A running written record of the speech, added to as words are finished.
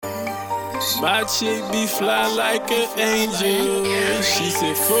My chick be fly like an angel. She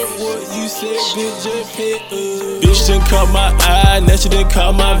said, fuck what you said, bitch, just pay up. Bitch didn't caught my eye, now she didn't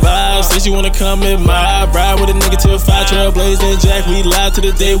caught my vibe. Say she wanna come in my ride with a nigga till 5. Terrell Blaze and Jak, we live to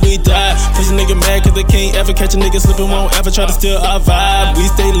the day we die. Pussy nigga mad cause they can't ever catch a nigga slipping, won't ever try to steal our vibe. We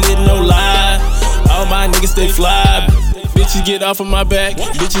stay lit, no lie. All my niggas stay fly. Bitches get off of my back,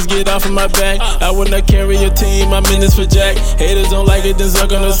 bitches get off of my back. I wanna carry a team, I'm in this for Jak. Haters don't like it, then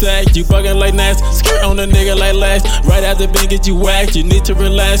suck on the sack. You buggin' like Nas, skirt on a nigga like last. Right after bang get you whacked, you need to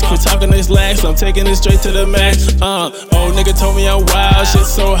relax. Quit talking this lax, I'm taking it straight to the max. Old nigga told me I'm wild, shit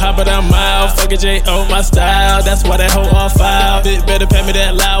so hot but I'm mild. Fuck a J.O. my style, that's why that hoe on file. Bitch better pay me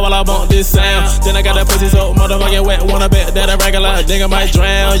that loud while I bump this sound. Then I got that pussy so motherfucking wet, wanna bet that a regular nigga might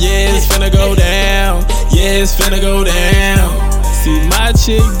drown. Yeah, it's finna go down, yeah, it's finna go down. See my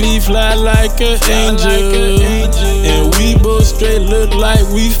chick be fly like an angel, and we both straight look like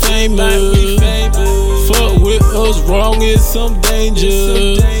we famous. Fuck with us wrong, it's some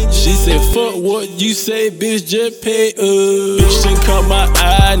danger. She said fuck what you say, bitch, just pay up. Bitch didn't caught my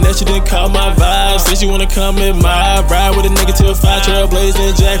eye, now she didn't caught my vibe. Say she wanna come in my ride with a nigga till 5. Terrell Blaze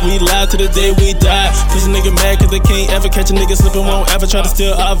and Jak, we live to the day we die. Pussy nigga mad cause they can't ever catch a nigga slipping, won't ever try to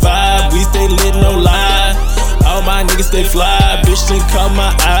steal our vibe. We stay lit, no lie. All my niggas stay fly. Bitch didn't caught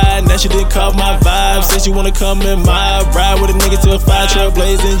my eye, now she didn't caught my vibe. Say she wanna come in my ride with a nigga till 5. Terrell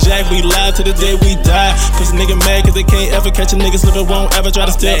Blaze and Jak, we live to the day we die. Pussy nigga mad cause they can't ever catch a nigga slipping, won't ever try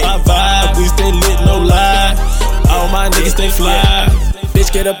to steal our vibe. We stay lit, no lie. All my niggas stay fly.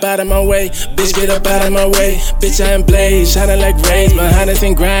 Bitch, get up out of my way. Bitch, get up out of my way. Bitch, I am Blaze, shining like rays. Behind us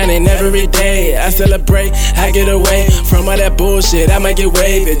and grinding every day. I celebrate, I get away from all that bullshit. I might get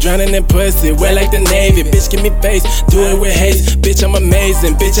wavy, drowning in pussy, wet like the Navy. Bitch, give me bass, do it with haste. Bitch, I'm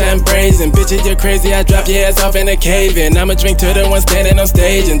amazing, bitch, I am brazen. Bitch, you're crazy, I drop your ass off in a cave in. I'ma drink to the one standing on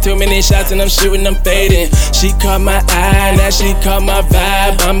stage. And too many shots and I'm shooting, I'm fading. She caught my eye, now she caught my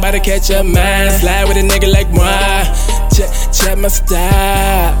vibe. I'm about to catch a mind, slide with a nigga like moi. Check my style.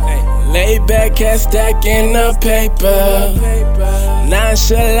 Lay back, cat stacking the paper.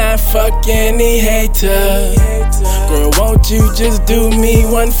 Nonchalant, fuck any hater. Girl, won't you just do me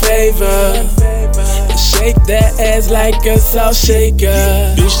one favor? Shake that ass like a salt shaker.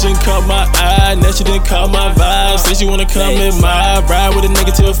 Bitch didn't caught my eye, now she didn't caught my vibe. Say she wanna come in my ride with a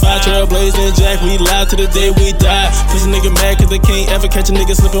nigga till 5. Terrell Blaze and Jak, we live to the day we die. Pussy nigga mad cause they can't ever catch a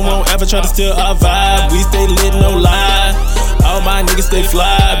nigga slipping, won't ever try to steal our vibe. We stay lit, no lie. All my niggas stay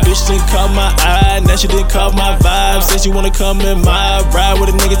fly. Bitch didn't caught my eye, now she didn't caught my vibe. Say she wanna come in my ride with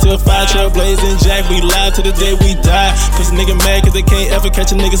a nigga till 5. Terrell Blaze and Jak, we live to the day we die. Pussy nigga mad cause they can't ever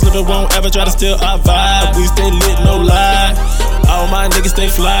catch a nigga slipping, won't ever try to steal our vibe. We stay lit, no lie. All my niggas stay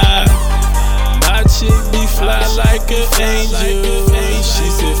fly. My chick be fly like an angel. She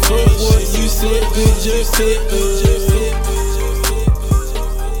said fuck what you said, bitch, just pay up.